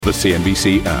The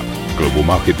CNBC app. Global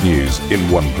market news in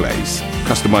one place.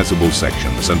 Customizable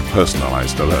sections and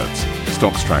personalized alerts.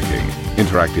 Stocks tracking,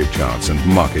 interactive charts and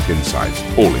market insights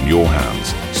all in your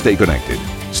hands. Stay connected.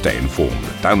 Stay informed.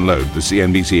 Download the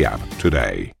CNBC app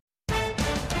today.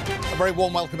 A very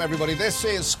warm welcome, everybody. This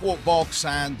is Squawk Box,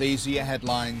 and these are your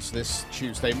headlines this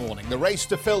Tuesday morning. The race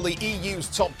to fill the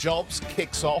EU's top jobs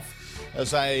kicks off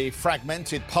as a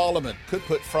fragmented parliament could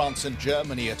put France and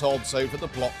Germany at odds over the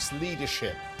bloc's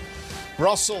leadership.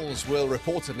 Brussels will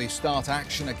reportedly start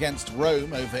action against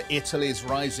Rome over Italy's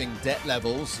rising debt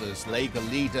levels as Lega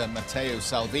leader Matteo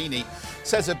Salvini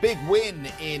says a big win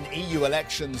in EU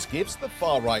elections gives the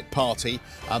far-right party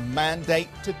a mandate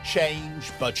to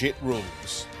change budget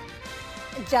rules.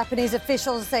 Japanese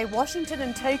officials say Washington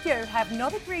and Tokyo have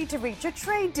not agreed to reach a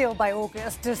trade deal by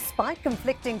August, despite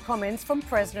conflicting comments from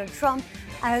President Trump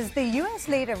as the US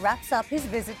leader wraps up his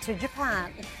visit to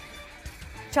Japan.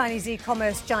 Chinese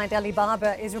e-commerce giant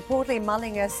Alibaba is reportedly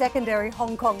mulling a secondary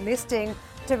Hong Kong listing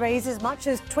to raise as much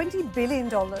as $20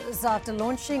 billion after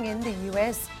launching in the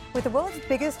US with the world's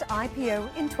biggest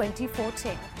IPO in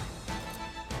 2014.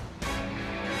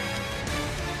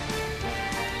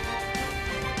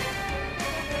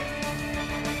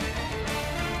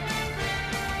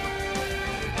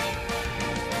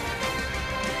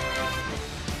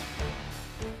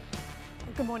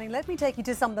 Good morning. Let me take you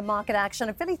to some of the market action.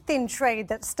 A fairly thin trade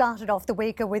that started off the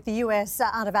week with the US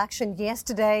out of action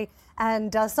yesterday.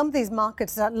 And some of these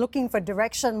markets are looking for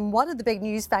direction. One of the big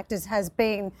news factors has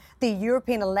been the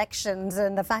European elections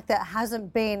and the fact that it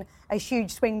hasn't been a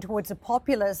huge swing towards the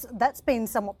populace. That's been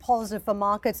somewhat positive for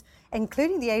markets,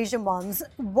 including the Asian ones.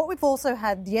 What we've also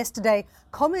had yesterday,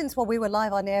 comments while we were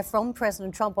live on air from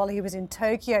President Trump while he was in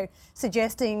Tokyo,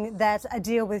 suggesting that a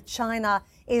deal with China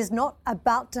is not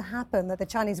about to happen, that the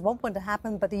Chinese want one to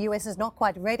happen, but the US is not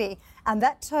quite ready. And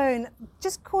that tone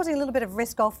just causing a little bit of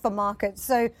risk off for markets.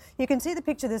 So you can see the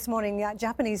picture this morning.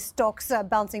 Japanese stocks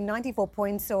bouncing 94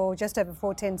 points or just over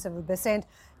 0.4%.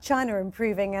 China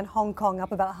improving and Hong Kong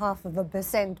up about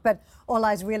 0.5%. But all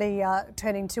eyes really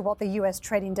turning to what the US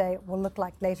trading day will look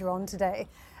like later on today.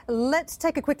 Let's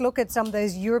take a quick look at some of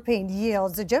those European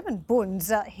yields. The German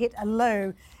Bunds hit a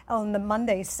low on the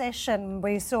Monday session.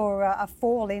 We saw a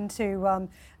fall into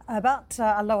about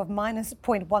a low of minus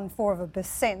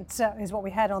 0.14% is what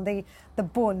we had on the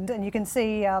Bund. And you can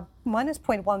see minus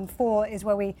 0.14 is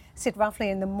where we sit roughly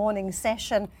in the morning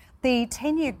session. The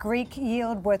 10-year Greek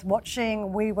yield worth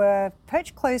watching, we were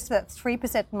perched close to that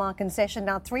 3% mark in session,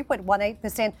 now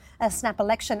 3.18%. A snap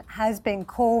election has been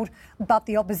called, but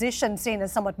the opposition seen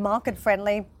as somewhat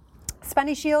market-friendly.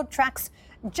 Spanish yield tracks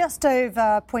just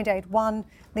over 0.81.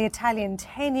 The Italian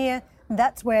 10-year,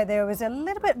 that's where there was a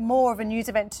little bit more of a news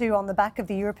event too on the back of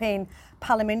the European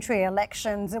parliamentary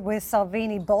elections with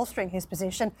Salvini bolstering his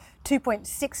position,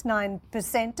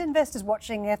 2.69%. Investors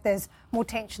watching if there's more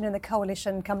tension in the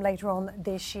coalition come later on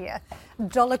this year.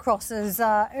 Dollar crosses,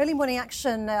 early morning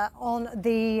action on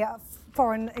the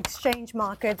foreign exchange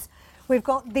markets. We've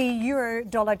got the euro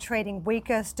dollar trading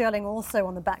weaker, sterling also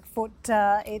on the back foot.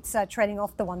 It's trading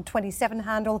off the 127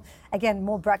 handle. Again,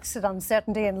 more Brexit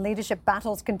uncertainty and leadership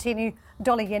battles continue.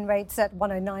 Dollar yen rates at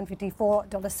 109.54.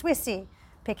 Dollar Swissy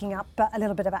picking up a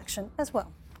little bit of action as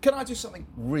well. Can I do something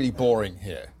really boring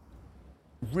here?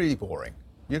 Really boring.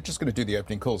 You're just going to do the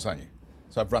opening calls, aren't you?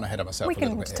 So I've run ahead of myself a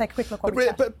little bit. We can take a quick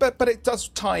look. But it does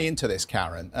tie into this,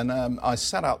 Karen. And I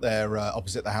sat out there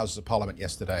opposite the Houses of Parliament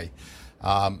yesterday.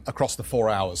 Across the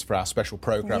 4 hours for our special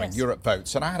programme in Europe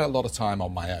Votes. And I had a lot of time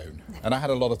on my own. And I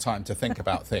had a lot of time to think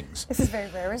about things. This is very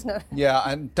rare, isn't it? Yeah,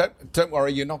 and don't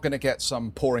worry, you're not going to get some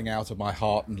pouring out of my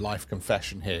heart and life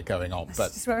confession here going on.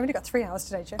 But we've only got 3 hours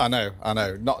today, Joe. I know.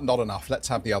 Not enough. Let's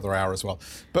have the other hour as well.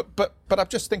 But I'm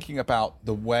just thinking about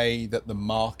the way that the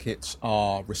markets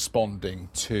are responding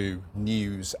to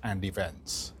news and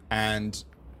events. And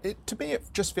to me, it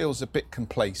just feels a bit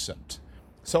complacent.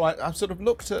 So I sort of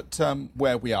looked at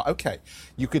where we are. OK,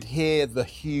 you could hear the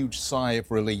huge sigh of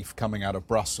relief coming out of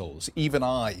Brussels. Even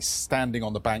I, standing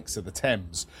on the banks of the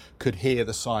Thames, could hear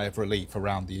the sigh of relief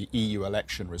around the EU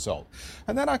election result.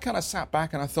 And then I kind of sat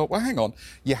back and I thought, well, hang on,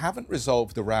 you haven't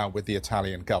resolved the row with the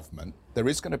Italian government. There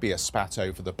is going to be a spat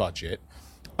over the budget.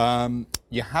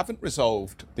 You haven't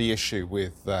resolved the issue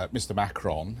with Mr.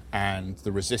 Macron and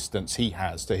the resistance he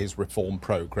has to his reform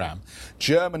programme.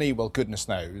 Germany, well, goodness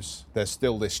knows, there's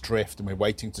still this drift and we're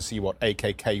waiting to see what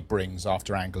AKK brings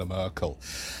after Angela Merkel.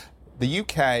 The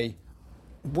UK,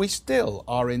 we still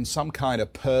are in some kind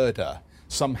of purdah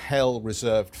some hell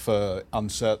reserved for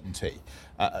uncertainty,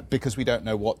 because we don't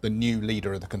know what the new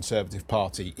leader of the Conservative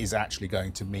Party is actually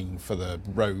going to mean for the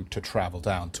road to travel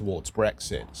down towards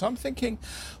Brexit. So I'm thinking,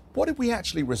 what did we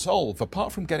actually resolve,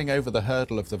 apart from getting over the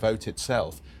hurdle of the vote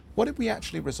itself? What did we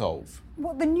actually resolve?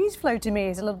 Well, the news flow to me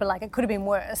is a little bit like it could have been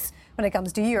worse when it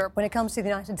comes to Europe. When it comes to the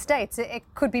United States, it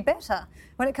could be better.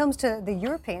 When it comes to the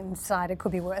European side, it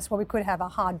could be worse. Well, we could have a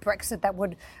hard Brexit that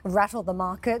would rattle the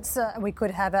markets. We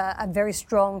could have a very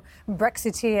strong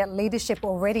Brexiteer leadership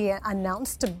already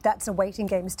announced. That's a waiting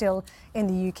game still in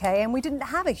the UK. And we didn't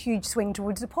have a huge swing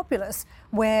towards the populace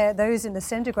where those in the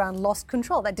centre ground lost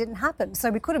control. That didn't happen. So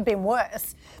we could have been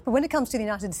worse. But when it comes to the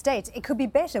United States, it could be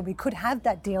better. We could have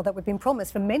that deal that we've been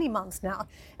promised for many months now.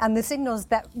 And the signals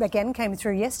that, again, came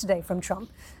through yesterday from Trump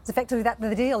is effectively that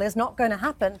the deal is not going to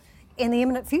happen in the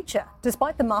imminent future,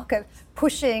 despite the market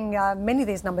pushing many of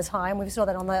these numbers high. And we saw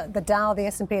that on the Dow, the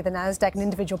S&P, the NASDAQ and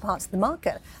individual parts of the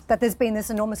market, that there's been this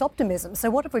enormous optimism. So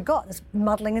what have we got? It's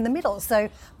muddling in the middle. So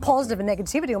positive and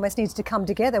negativity almost needs to come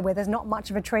together where there's not much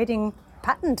of a trading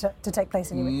pattern to take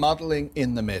place anyway. Muddling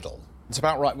in the middle. It's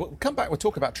about right. We'll come back. We'll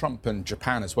talk about Trump and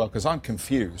Japan as well, because I'm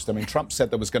confused. I mean, Trump said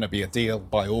there was going to be a deal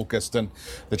by August, and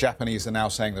the Japanese are now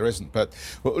saying there isn't. But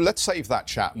let's save that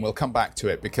chat, and we'll come back to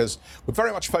it, because we're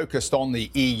very much focused on the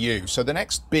EU. So the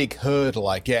next big hurdle,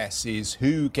 I guess, is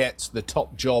who gets the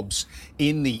top jobs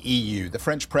in the EU. The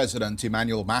French President,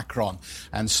 Emmanuel Macron,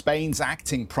 and Spain's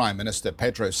acting Prime Minister,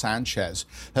 Pedro Sanchez,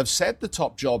 have said the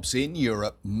top jobs in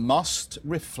Europe must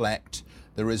reflect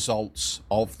the results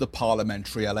of the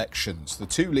parliamentary elections. The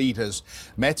two leaders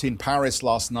met in Paris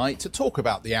last night to talk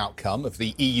about the outcome of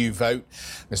the EU vote.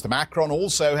 Mr. Macron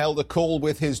also held a call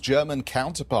with his German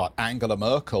counterpart, Angela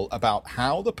Merkel, about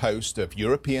how the post of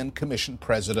European Commission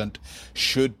President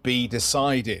should be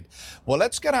decided. Well,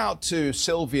 let's get out to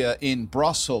Sylvia in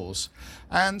Brussels.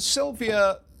 And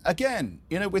Sylvia, again,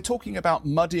 we're talking about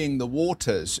muddying the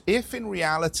waters. If in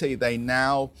reality they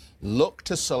now look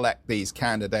to select these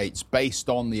candidates based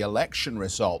on the election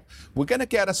result, we're going to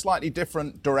get a slightly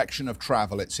different direction of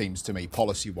travel, it seems to me,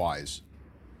 policy-wise.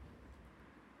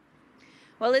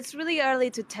 Well, it's really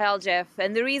early to tell, Jeff.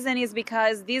 And the reason is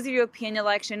because these European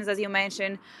elections, as you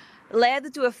mentioned,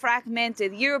 led to a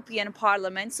fragmented European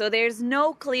Parliament. So there's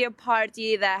no clear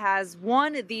party that has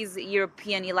won these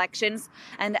European elections.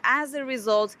 And as a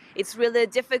result, it's really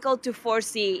difficult to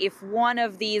foresee if one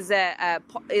of these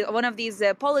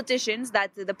politicians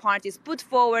that the parties put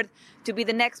forward to be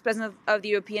the next president of the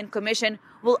European Commission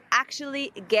will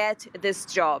actually get this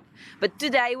job. But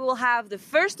today we will have the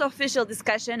first official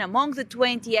discussion among the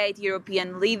 28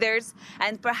 European leaders,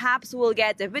 and perhaps we'll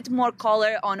get a bit more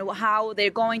color on how they're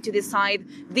going to decide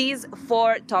these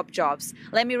 4 top jobs.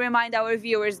 Let me remind our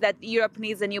viewers that Europe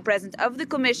needs a new president of the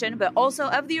Commission, but also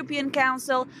of the European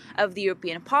Council, of the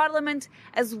European Parliament,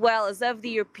 as well as of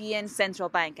the European Central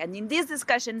Bank. And in these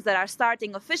discussions that are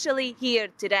starting officially here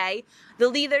today, the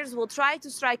leaders will try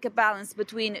to strike a balance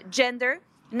between gender,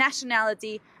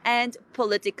 nationality and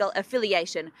political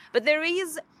affiliation. But there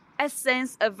is a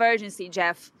sense of urgency,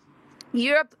 Jeff.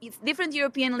 Different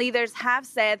European leaders have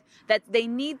said that they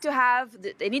need to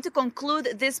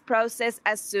conclude this process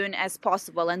as soon as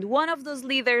possible. And one of those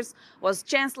leaders was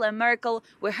Chancellor Merkel.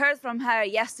 We heard from her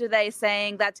yesterday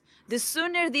saying that the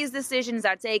sooner these decisions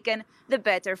are taken, the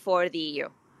better for the EU.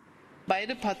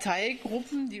 Both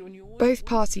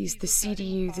parties, the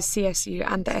CDU, the CSU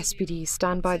and the SPD,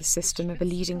 stand by the system of a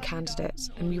leading candidate,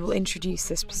 and we will introduce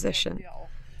this position.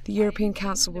 The European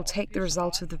Council will take the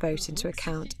result of the vote into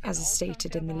account, as is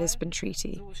stated in the Lisbon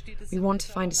Treaty. We want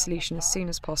to find a solution as soon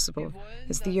as possible,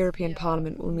 as the European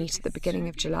Parliament will meet at the beginning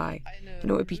of July,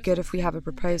 and it would be good if we have a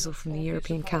proposal from the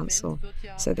European Council,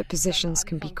 so that positions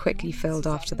can be quickly filled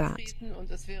after that.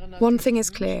 One thing is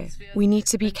clear, we need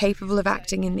to be capable of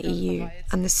acting in the EU,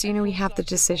 and the sooner we have the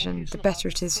decision, the better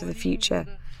it is for the future,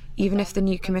 even if the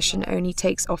new Commission only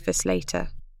takes office later.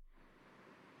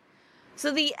 So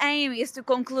the aim is to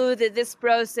conclude this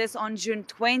process on June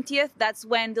 20th. That's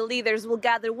when the leaders will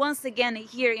gather once again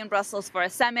here in Brussels for a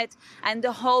summit. And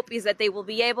the hope is that they will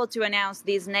be able to announce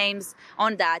these names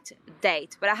on that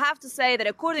date. But I have to say that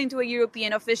according to a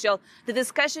European official, the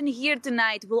discussion here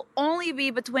tonight will only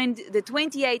be between the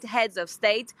 28 heads of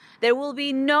state. There will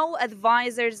be no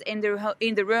advisors in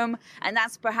the room. And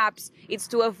that's perhaps it's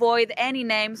to avoid any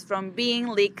names from being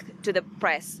leaked to the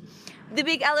press. The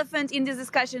big elephant in these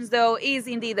discussions, though, is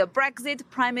indeed a Brexit.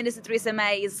 Prime Minister Theresa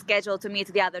May is scheduled to meet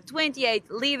the other 28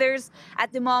 leaders.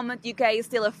 At the moment, UK is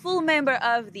still a full member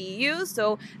of the EU,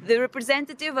 so the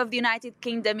representative of the United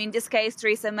Kingdom, in this case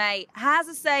Theresa May, has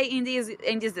a say in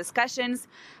these discussions.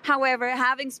 However,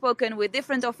 having spoken with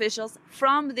different officials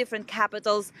from different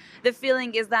capitals, the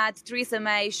feeling is that Theresa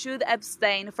May should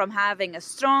abstain from having a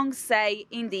strong say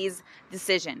in these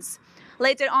decisions.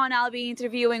 Later on, I'll be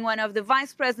interviewing one of the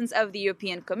vice presidents of the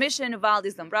European Commission,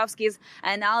 Valdis Dombrovskis,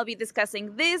 and I'll be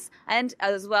discussing this and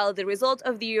as well the result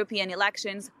of the European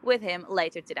elections with him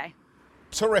later today.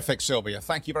 Terrific, Sylvia.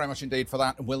 Thank you very much indeed for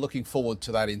that. And we're looking forward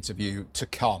to that interview to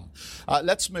come.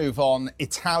 Let's move on.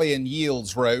 Italian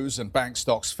yields rose and bank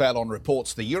stocks fell on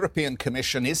reports the European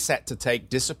Commission is set to take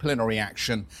disciplinary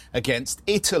action against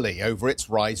Italy over its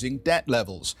rising debt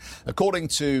levels. According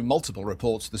to multiple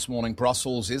reports this morning,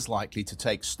 Brussels is likely to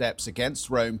take steps against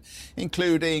Rome,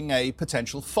 including a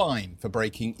potential fine for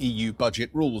breaking EU budget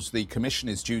rules. The Commission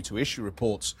is due to issue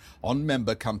reports on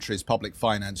member countries' public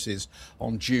finances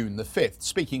on June the 5th.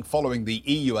 Speaking following the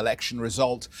EU election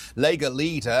result, Lega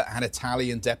leader and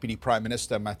Italian Deputy Prime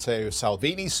Minister Matteo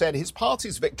Salvini said his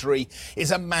party's victory is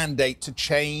a mandate to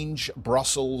change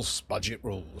Brussels' budget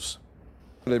rules.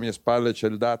 Behind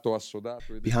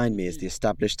me is the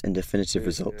established and definitive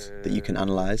result that you can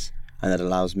analyse and that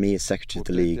allows me as Secretary of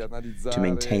the League to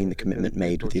maintain the commitment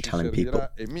made with the Italian people,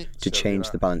 to change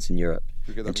the balance in Europe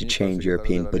and to change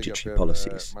European budgetary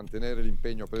policies.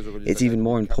 It's even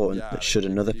more important that should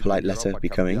another polite letter be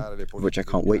coming, of which I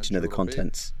can't wait to know the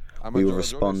contents, we will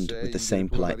respond with the same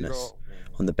politeness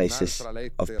on the basis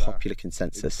of popular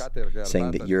consensus,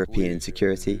 saying that European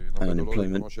insecurity and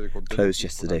unemployment closed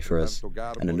yesterday for us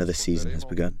and another season has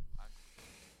begun.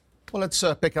 Well, let's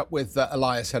pick up with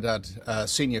Elias Haddad,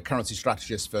 Senior Currency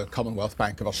Strategist for Commonwealth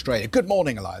Bank of Australia. Good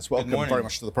morning, Elias. Welcome very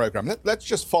much to the programme. Let's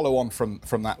just follow on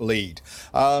from that lead.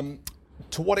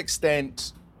 To what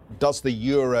extent does the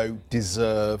euro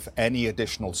deserve any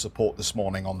additional support this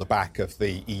morning on the back of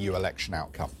the EU election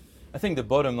outcome? I think the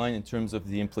bottom line in terms of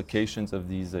the implications of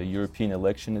these European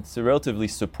elections, it's relatively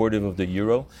supportive of the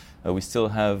euro. We still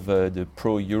have the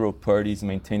pro-euro parties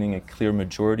maintaining a clear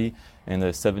majority in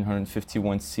the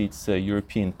 751 seats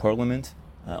European Parliament,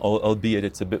 albeit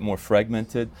it's a bit more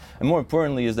fragmented. And more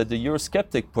importantly is that the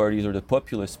Eurosceptic parties or the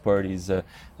populist parties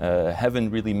haven't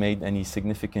really made any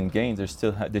significant gains.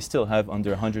 They still have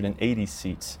under 180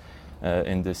 seats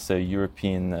in this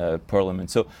European Parliament.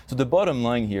 So the bottom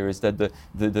line here is that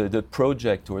the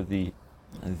project or the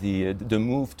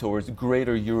move towards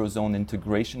greater Eurozone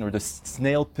integration, or the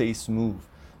snail pace move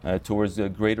towards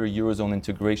greater Eurozone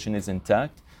integration, is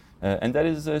intact. And that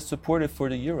is supportive for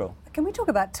the euro. Can we talk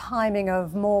about timing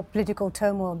of more political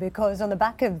turmoil? Because on the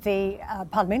back of the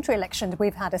parliamentary elections,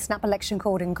 we've had a snap election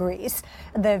called in Greece.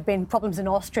 There have been problems in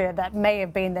Austria that may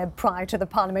have been there prior to the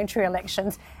parliamentary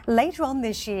elections. Later on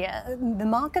this year, the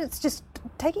market's just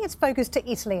taking its focus to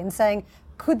Italy and saying,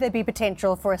 could there be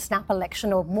potential for a snap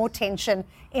election or more tension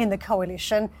in the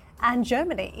coalition? And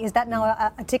Germany, is that now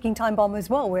a ticking time bomb as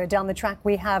well, where down the track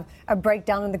we have a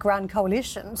breakdown in the grand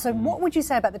coalition? So what would you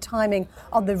say about the timing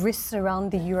of the risks around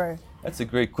the euro? That's a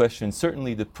great question.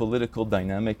 Certainly the political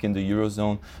dynamic in the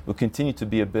Eurozone will continue to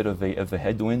be a bit of a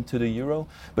headwind to the euro.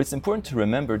 But it's important to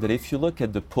remember that if you look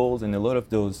at the polls and a lot of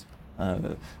those,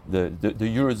 the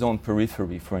Eurozone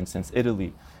periphery, for instance,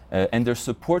 Italy, and their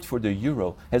support for the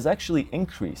euro has actually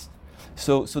increased.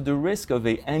 So the risk of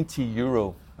an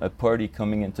anti-euro party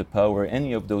coming into power,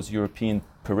 any of those European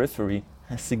periphery,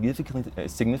 has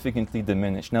significantly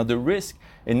diminished. Now, the risk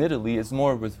in Italy is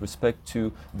more with respect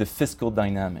to the fiscal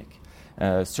dynamic.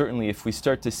 Certainly, if we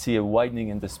start to see a widening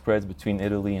in the spreads between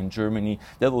Italy and Germany,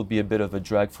 that will be a bit of a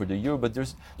drag for the euro. But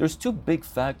there's two big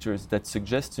factors that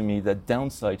suggest to me that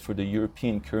downside for the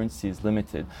European currency is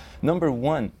limited. Number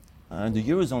one, the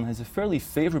Eurozone has a fairly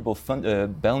favorable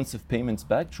balance of payments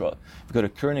backdrop. We've got a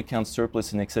current account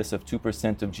surplus in excess of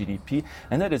 2% of GDP,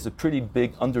 and that is a pretty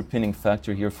big underpinning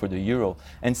factor here for the euro.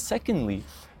 And secondly,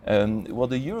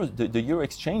 the euro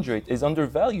exchange rate is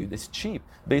undervalued. It's cheap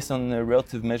based on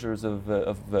relative measures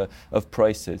of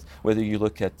prices, whether you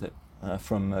look at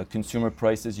from consumer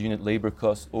prices, unit labor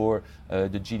costs, or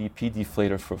the GDP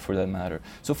deflator for that matter.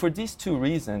 So for these two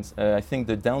reasons, I think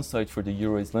the downside for the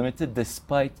euro is limited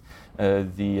despite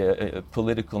the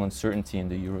political uncertainty in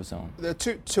the Eurozone. There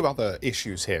are two other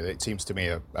issues here that it seems to me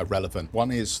are relevant.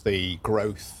 One is the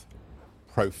growth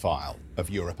profile of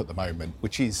Europe at the moment,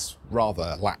 which is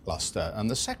rather lackluster. And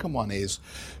the second one is,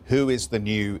 who is the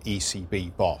new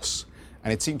ECB boss?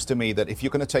 And it seems to me that if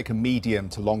you're going to take a medium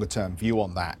to longer term view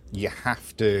on that, you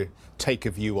have to take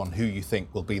a view on who you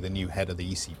think will be the new head of the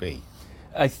ECB.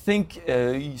 I think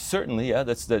certainly, yeah,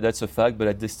 that's a fact. But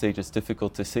at this stage, it's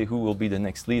difficult to say who will be the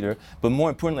next leader. But more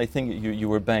importantly, I think you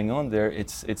were bang on there.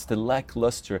 It's the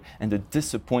lackluster and the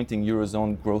disappointing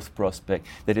Eurozone growth prospect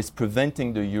that is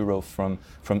preventing the euro from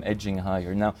edging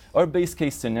higher. Now, our base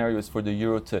case scenario is for the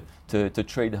euro to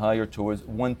trade higher towards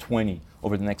 120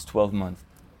 over the next 12 months.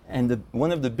 And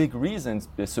one of the big reasons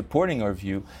supporting our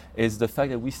view is the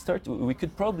fact that we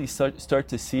could probably start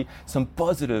to see some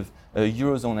positive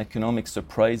Eurozone economic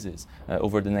surprises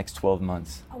over the next 12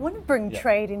 months. I want to bring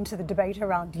trade into the debate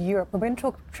around Europe. We're going to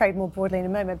talk trade more broadly in a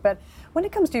moment, but when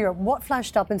it comes to Europe, what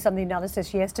flashed up in some of the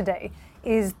analysis yesterday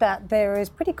is that there is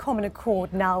pretty common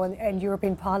accord now in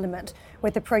European Parliament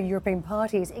with the pro-European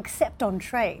parties, except on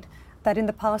trade. That in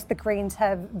the past the Greens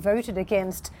have voted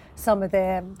against some of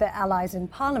their allies in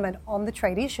Parliament on the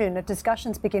trade issue, and the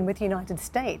discussions begin with the United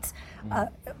States.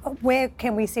 Where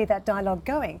can we see that dialogue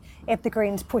going? If the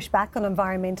Greens push back on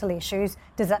environmental issues,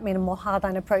 does that mean a more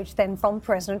hardline approach then from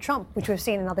President Trump, which we've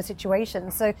seen in other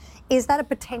situations? So is that a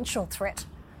potential threat?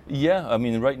 Yeah, I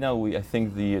mean, right now, I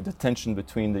think the tension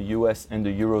between the US and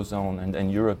the Eurozone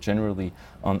and Europe generally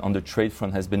on the trade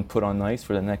front has been put on ice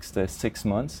for the next 6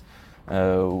 months.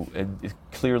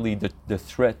 Clearly, the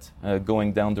threat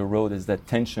going down the road is that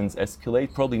tensions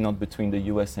escalate, probably not between the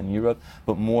US and Europe,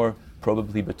 but more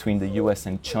probably between the US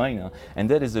and China. And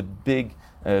that is a big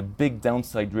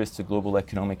downside risk to global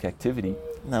economic activity.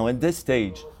 Now, at this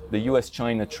stage, the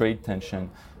US-China trade tension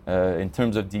in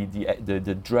terms of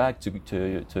the drag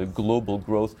to global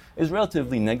growth is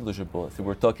relatively negligible. If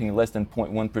we're talking less than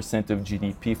 0.1% of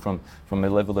GDP from a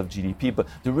level of GDP, but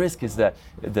the risk is that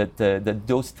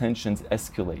those tensions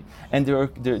escalate. And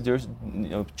there's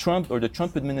Trump or the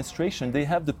Trump administration, they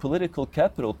have the political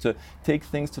capital to take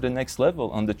things to the next level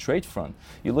on the trade front.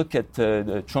 You look at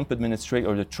the Trump administration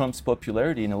or the Trump's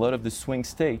popularity in a lot of the swing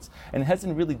states, and it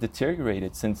hasn't really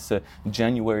deteriorated since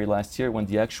January last year when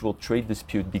the actual trade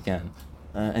dispute began.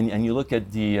 And you look at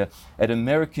at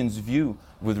Americans' view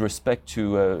with respect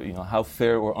to how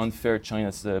fair or unfair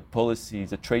China's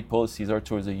policies, the trade policies are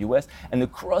towards the U.S. And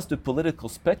across the political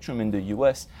spectrum in the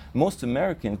U.S., most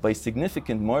Americans, by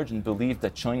significant margin, believe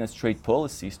that China's trade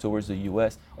policies towards the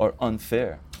U.S. are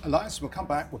unfair. Elias, we'll come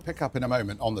back. We'll pick up in a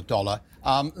moment on the dollar.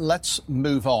 Let's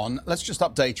move on. Let's just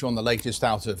update you on the latest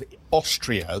out of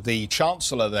Austria. The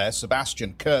Chancellor there,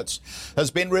 Sebastian Kurz,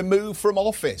 has been removed from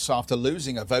office after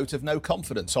losing a vote of no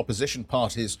confidence. Opposition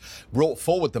parties brought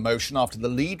forward the motion after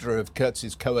the leader of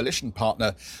Kurz's coalition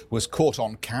partner was caught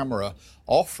on camera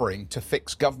offering to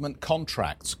fix government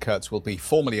contracts. Kurz will be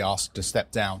formally asked to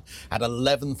step down at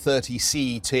 11:30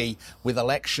 CET, with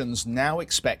elections now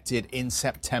expected in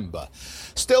September.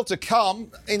 Still to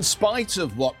come, in spite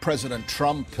of what President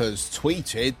Trump has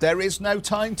tweeted, there is no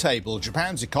timetable.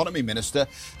 Japan's economy minister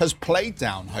has played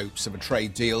down hopes of a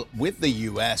trade deal with the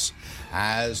US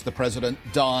as the president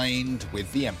dined with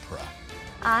the emperor.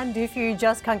 And if you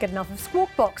just can't get enough of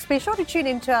Squawk Box, be sure to tune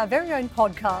into our very own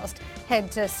podcast.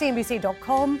 Head to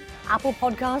cnbc.com, Apple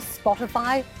Podcasts,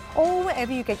 Spotify, or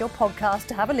wherever you get your podcast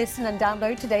to have a listen and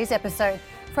download today's episode.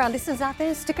 For our listeners out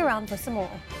there, stick around for some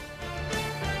more.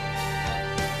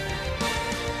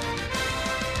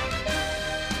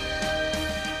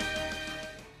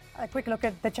 A quick look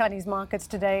at the Chinese markets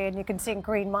today, and you can see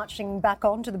green marching back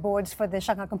onto the boards for the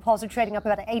Shanghai Composite, trading up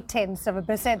about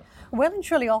 0.8%, well and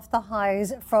truly off the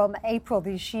highs from April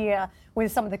this year,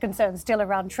 with some of the concerns still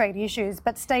around trade issues,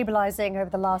 but stabilising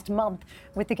over the last month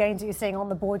with the gains that you're seeing on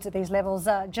the boards at these levels,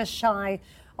 just shy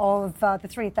of the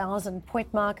 3,000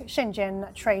 point mark.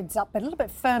 Shenzhen trades up a little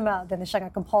bit firmer than the Shanghai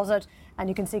Composite, and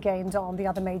you can see gains on the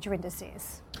other major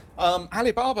indices.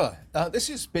 Alibaba, this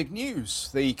is big news.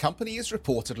 The company is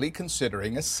reportedly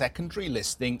considering a secondary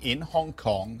listing in Hong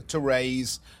Kong to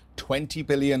raise $20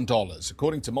 billion.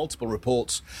 According to multiple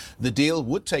reports, the deal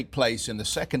would take place in the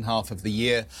second half of the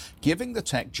year, giving the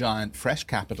tech giant fresh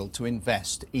capital to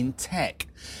invest in tech.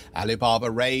 Alibaba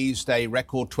raised a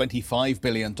record $25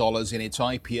 billion in its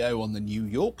IPO on the New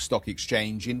York Stock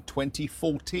Exchange in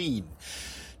 2014.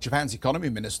 Japan's economy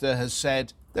minister has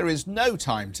said there is no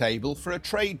timetable for a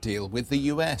trade deal with the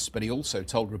US, but he also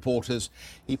told reporters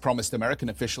he promised American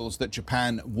officials that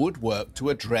Japan would work to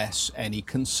address any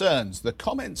concerns. The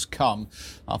comments come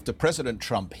after President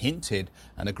Trump hinted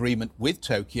an agreement with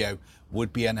Tokyo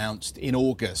would be announced in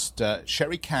August.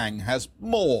 Sherry Kang has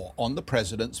more on the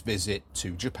president's visit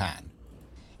to Japan.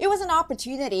 It was an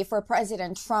opportunity for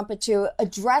President Trump to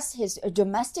address his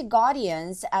domestic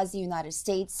audience as the United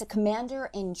States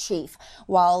Commander-in-Chief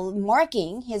while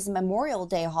marking his Memorial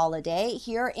Day holiday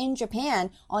here in Japan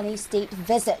on a state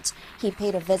visit. He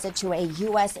paid a visit to a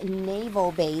U.S.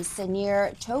 naval base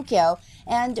near Tokyo,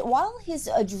 and while he's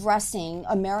addressing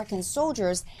American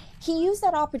soldiers, he used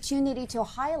that opportunity to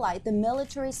highlight the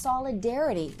military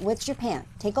solidarity with Japan.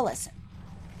 Take a listen.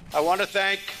 I want to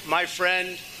thank my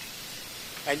friend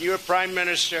and your Prime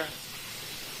Minister.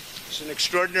 He's an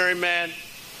extraordinary man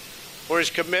for his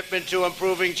commitment to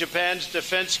improving Japan's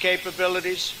defense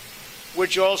capabilities,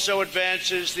 which also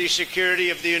advances the security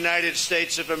of the United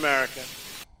States of America.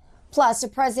 Plus,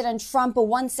 President Trump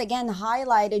once again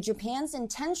highlighted Japan's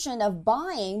intention of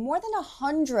buying more than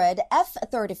 100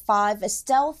 F-35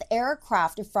 stealth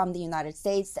aircraft from the United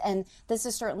States. And this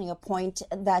is certainly a point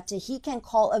that he can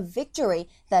call a victory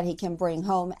that he can bring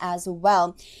home as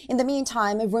well. In the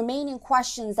meantime, remaining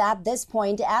questions at this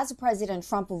point as President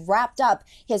Trump wrapped up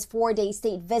his 4-day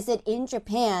state visit in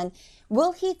Japan.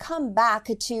 Will he come back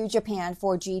to Japan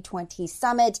for G20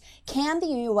 summit? Can the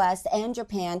U.S. and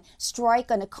Japan strike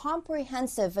on a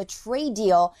comprehensive trade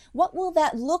deal? What will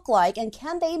that look like, and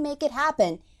can they make it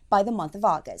happen by the month of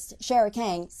August? Sherry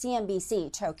Kang,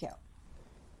 CNBC, Tokyo.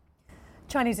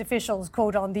 Chinese officials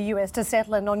called on the U.S. to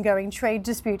settle an ongoing trade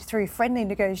dispute through friendly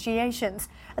negotiations.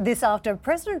 This after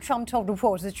President Trump told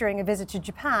reporters during a visit to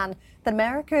Japan that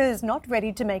America is not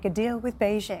ready to make a deal with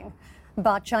Beijing.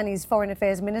 But Chinese Foreign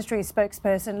Affairs Ministry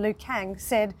spokesperson Lu Kang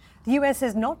said the U.S.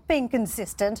 has not been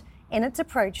consistent in its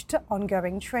approach to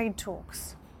ongoing trade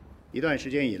talks.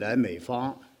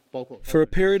 For a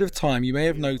period of time, you may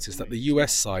have noticed that the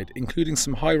US side, including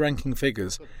some high-ranking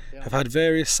figures, have had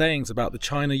various sayings about the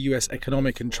China-US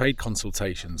economic and trade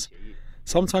consultations.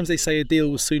 Sometimes they say a deal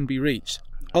will soon be reached.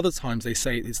 Other times they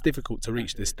say it's difficult to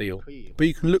reach this deal. But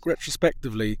you can look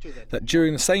retrospectively that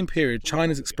during the same period,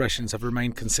 China's expressions have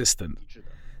remained consistent.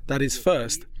 That is,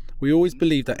 first, we always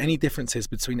believe that any differences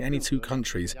between any two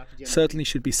countries certainly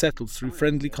should be settled through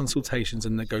friendly consultations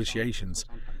and negotiations,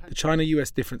 the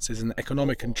China-US differences in the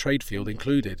economic and trade field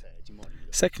included.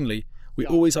 Secondly, we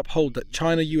always uphold that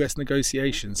China-US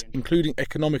negotiations, including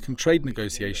economic and trade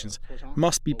negotiations,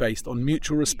 must be based on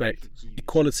mutual respect,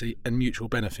 equality and mutual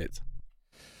benefit.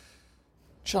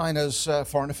 China's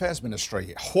Foreign Affairs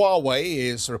Ministry. Huawei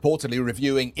is reportedly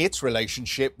reviewing its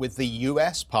relationship with the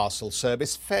US parcel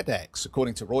service FedEx.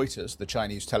 According to Reuters, the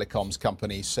Chinese telecoms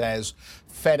company says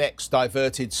FedEx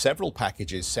diverted several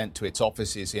packages sent to its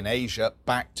offices in Asia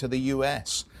back to the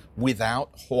US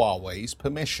without Huawei's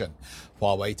permission.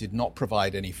 Huawei did not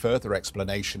provide any further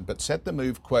explanation, but said the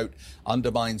move, quote,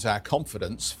 undermines our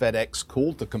confidence. FedEx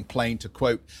called the complaint a,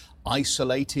 quote,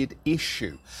 isolated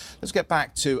issue. Let's get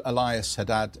back to Elias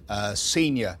Haddad,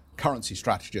 senior currency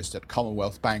strategist at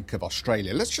Commonwealth Bank of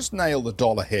Australia. Let's just nail the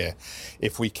dollar here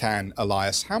if we can,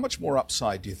 Elias. How much more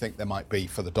upside do you think there might be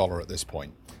for the dollar at this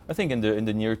point? I think in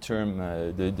the near term,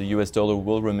 the US dollar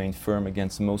will remain firm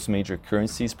against most major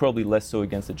currencies, probably less so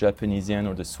against the Japanese yen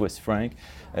or the Swiss franc,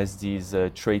 as these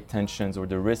trade tensions or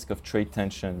the risk of trade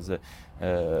tensions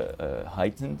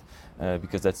heightened,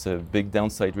 because that's a big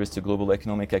downside risk to global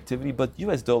economic activity. But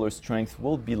US dollar strength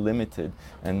will be limited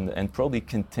and probably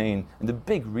contained. And the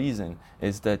big reason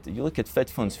is that you look at Fed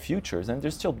funds futures, and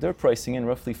they're pricing in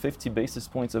roughly 50 basis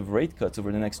points of rate cuts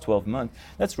over the next 12 months.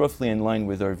 That's roughly in line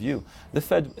with our view.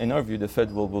 In our view, the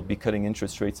Fed will be cutting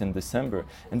interest rates in December.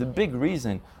 And the big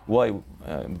reason why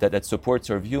that supports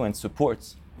our view and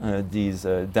supports these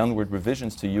downward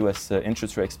revisions to U.S.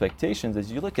 interest rate expectations,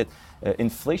 as you look at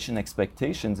inflation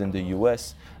expectations in the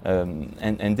U.S.,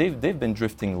 and they've been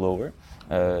drifting lower.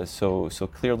 So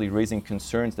clearly raising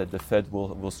concerns that the Fed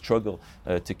will struggle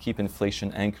to keep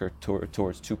inflation anchored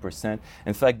towards 2%.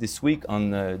 In fact, this week,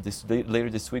 later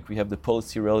this week, we have the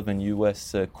policy-relevant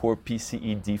U.S. core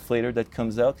PCE deflator that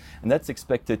comes out, and that's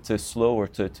expected to slow or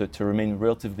to remain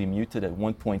relatively muted at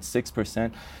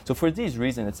 1.6%. So for these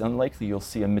reasons, it's unlikely you'll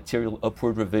see a material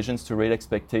upward revisions to rate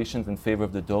expectations in favor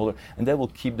of the dollar, and that will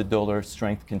keep the dollar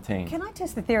strength contained. Can I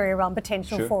test the theory around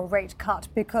potential Sure. for a rate cut?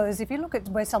 Because if you look at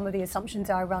where some of the assumptions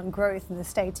are around growth in the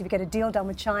States, if you get a deal done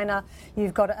with China,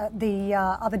 you've got the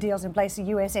other deals in place, the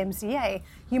USMCA,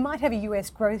 you might have a US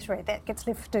growth rate that gets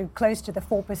lifted close to the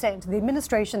 4%. The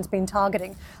administration's been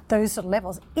targeting those sort of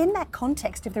levels. In that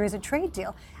context, if there is a trade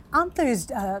deal, aren't those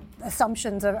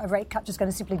assumptions of a rate cut just going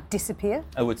to simply disappear?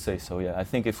 I would say so, yeah. I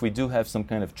think if we do have some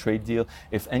kind of trade deal,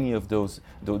 if any of those,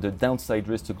 the downside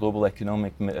risks to global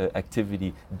economic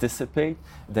activity dissipate,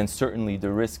 then certainly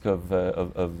the risk of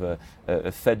a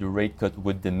Fed rate cut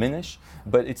would diminish.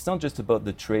 But it's not just about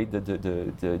the trade,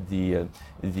 the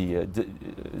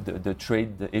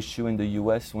trade issue in the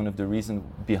U.S. One of the reasons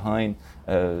behind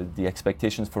the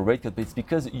expectations for rate cut, but it's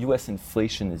because U.S.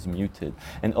 inflation is muted.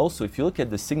 And also, if you look at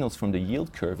the signals from the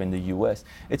yield curve in the U.S.,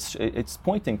 it's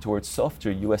pointing towards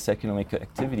softer U.S. economic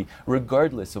activity,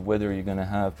 regardless of whether you're going to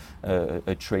have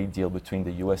a trade deal between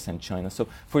the U.S. and China. So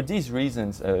for these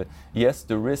reasons, yes,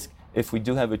 the risk, if we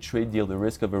do have a trade deal, the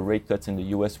risk of a rate cut in the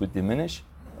U.S. would diminish,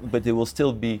 but there will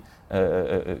still be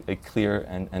a clear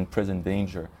and present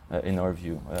danger, in our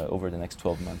view, over the next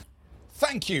 12 months.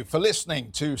 Thank you for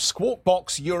listening to Squawk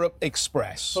Box Europe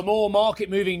Express. For more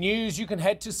market-moving news, you can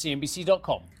head to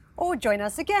cnbc.com. Or join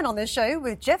us again on this show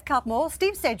with Jeff Cutmore,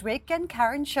 Steve Sedgwick and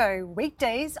Karen Cho,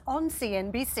 weekdays on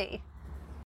CNBC.